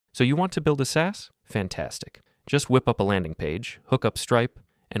So you want to build a SaaS? Fantastic. Just whip up a landing page, hook up Stripe,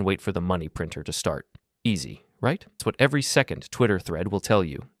 and wait for the money printer to start. Easy, right? It's what every second Twitter thread will tell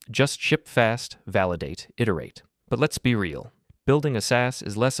you. Just ship fast, validate, iterate. But let's be real. Building a SaaS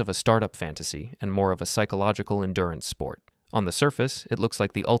is less of a startup fantasy and more of a psychological endurance sport. On the surface, it looks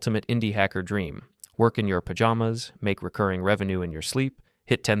like the ultimate indie hacker dream. Work in your pajamas, make recurring revenue in your sleep,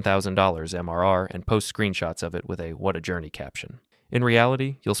 hit $10,000 MRR, and post screenshots of it with a "what a journey" caption. In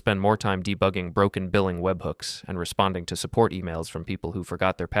reality, you'll spend more time debugging broken billing webhooks and responding to support emails from people who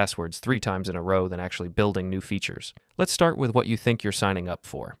forgot their passwords 3 times in a row than actually building new features. Let's start with what you think you're signing up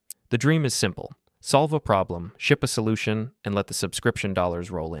for. The dream is simple. Solve a problem, ship a solution, and let the subscription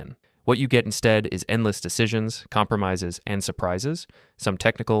dollars roll in. What you get instead is endless decisions, compromises, and surprises, some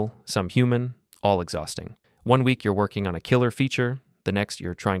technical, some human, all exhausting. One week you're working on a killer feature, the next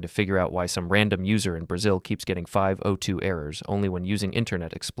you're trying to figure out why some random user in Brazil keeps getting 502 errors only when using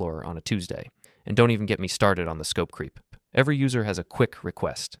Internet Explorer on a Tuesday. And don't even get me started on the scope creep. Every user has a quick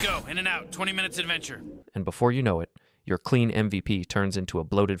request. Go, in and out, 20 minutes adventure. And before you know it, your clean MVP turns into a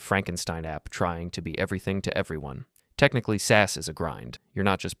bloated Frankenstein app trying to be everything to everyone. Technically, SaaS is a grind. You're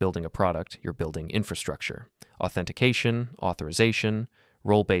not just building a product, you're building infrastructure. Authentication, authorization,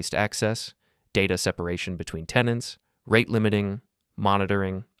 role-based access, data separation between tenants, rate limiting,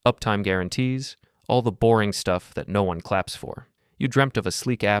 monitoring, uptime guarantees, all the boring stuff that no one claps for. You dreamt of a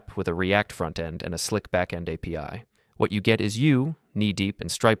sleek app with a React front end and a slick back-end API. What you get is you, knee-deep in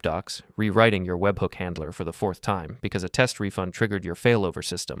Stripe docs, rewriting your webhook handler for the 4th time because a test refund triggered your failover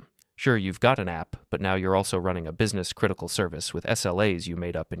system. Sure, you've got an app, but now you're also running a business-critical service with SLAs you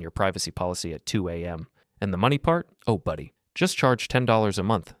made up in your privacy policy at 2 a.m. And the money part? Oh, buddy. Just charge $10 a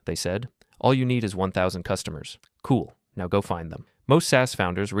month, they said. All you need is 1,000 customers. Cool. Now go find them. Most SaaS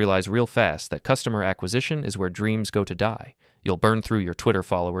founders realize real fast that customer acquisition is where dreams go to die. You'll burn through your Twitter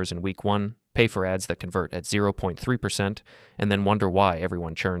followers in week 1, pay for ads that convert at 0.3%, and then wonder why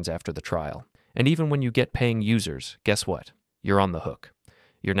everyone churns after the trial. And even when you get paying users, guess what? You're on the hook.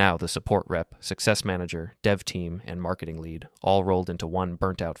 You're now the support rep, success manager, dev team, and marketing lead, all rolled into one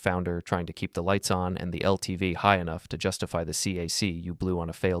burnt-out founder trying to keep the lights on and the LTV high enough to justify the CAC you blew on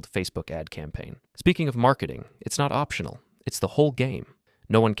a failed Facebook ad campaign. Speaking of marketing, it's not optional. It's the whole game.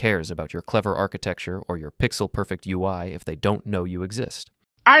 No one cares about your clever architecture or your pixel-perfect UI if they don't know you exist.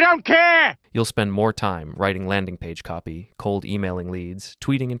 I don't care! You'll spend more time writing landing page copy, cold emailing leads,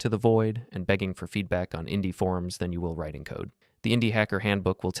 tweeting into the void, and begging for feedback on indie forums than you will writing code. The Indie Hacker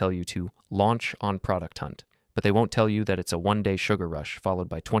Handbook will tell you to launch on Product Hunt, but they won't tell you that it's a 1-day sugar rush followed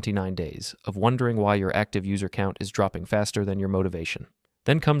by 29 days of wondering why your active user count is dropping faster than your motivation.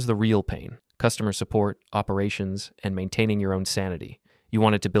 Then comes the real pain: customer support, operations, and maintaining your own sanity. You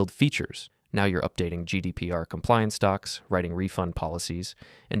wanted to build features. Now you're updating GDPR compliance docs, writing refund policies,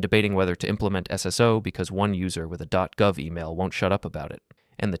 and debating whether to implement SSO because one user with a .gov email won't shut up about it.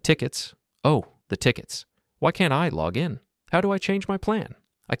 And the tickets. Oh, the tickets. Why can't I log in? How do I change my plan?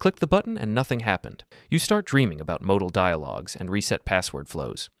 I click the button and nothing happened. You start dreaming about modal dialogues and reset password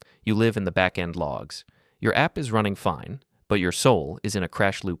flows. You live in the back-end logs. Your app is running fine, but your soul is in a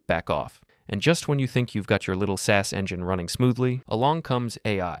crash loop back off. And just when you think you've got your little SaaS engine running smoothly, along comes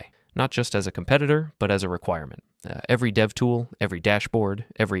AI. Not just as a competitor, but as a requirement. Every dev tool, every dashboard,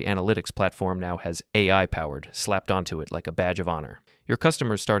 every analytics platform now has AI-powered, slapped onto it like a badge of honor. Your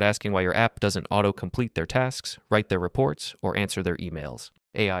customers start asking why your app doesn't auto-complete their tasks, write their reports, or answer their emails.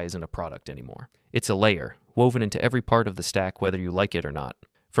 AI isn't a product anymore. It's a layer, woven into every part of the stack whether you like it or not.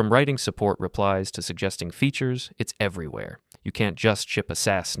 From writing support replies to suggesting features, it's everywhere. You can't just ship a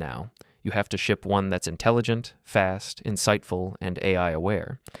SaaS now. You have to ship one that's intelligent, fast, insightful, and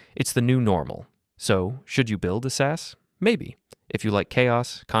AI-aware. It's the new normal. So, should you build a SaaS? Maybe. If you like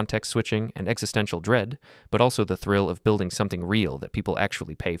chaos, context switching, and existential dread, but also the thrill of building something real that people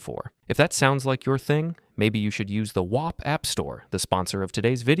actually pay for. If that sounds like your thing, maybe you should use the WAP App Store, the sponsor of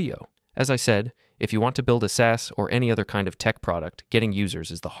today's video. As I said, if you want to build a SaaS or any other kind of tech product, getting users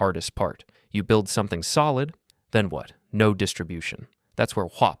is the hardest part. You build something solid, then what? No distribution. That's where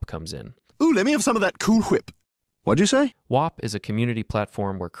WAP comes in. Ooh, let me have some of that Cool Whip. What'd you say? WAP is a community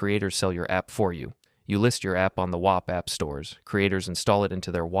platform where creators sell your app for you. You list your app on the WAP app stores. Creators install it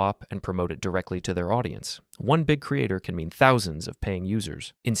into their WAP and promote it directly to their audience. One big creator can mean thousands of paying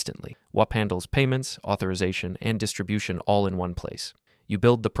users instantly. WAP handles payments, authorization, and distribution all in one place. You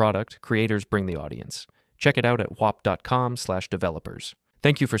build the product, creators bring the audience. Check it out at wap.com/developers.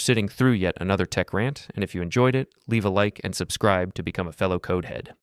 Thank you for sitting through yet another tech rant, and if you enjoyed it, leave a like and subscribe to become a fellow codehead.